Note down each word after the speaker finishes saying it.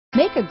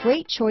Make a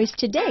great choice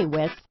today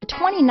with the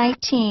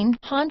 2019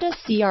 Honda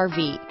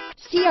CR-V.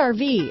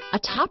 CR-V, a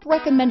top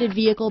recommended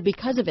vehicle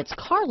because of its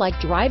car-like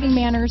driving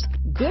manners,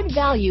 good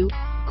value,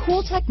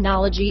 cool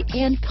technology,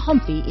 and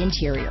comfy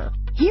interior.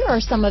 Here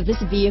are some of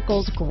this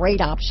vehicle's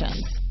great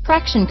options: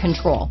 traction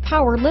control,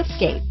 power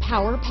liftgate,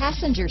 power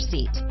passenger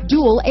seat,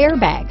 dual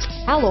airbags,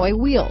 alloy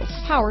wheels,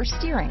 power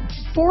steering,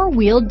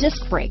 four-wheel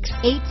disc brakes,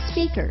 8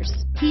 speakers,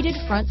 heated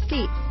front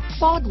seats,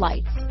 fog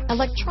lights,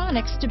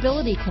 electronic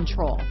stability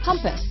control,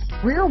 compass,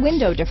 rear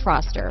window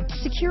defroster,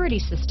 security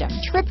system,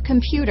 trip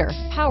computer,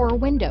 power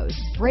windows,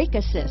 brake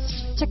assist,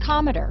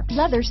 tachometer,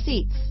 leather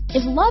seats.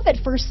 Is love at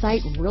first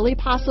sight really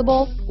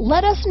possible?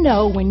 Let us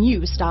know when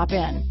you stop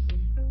in.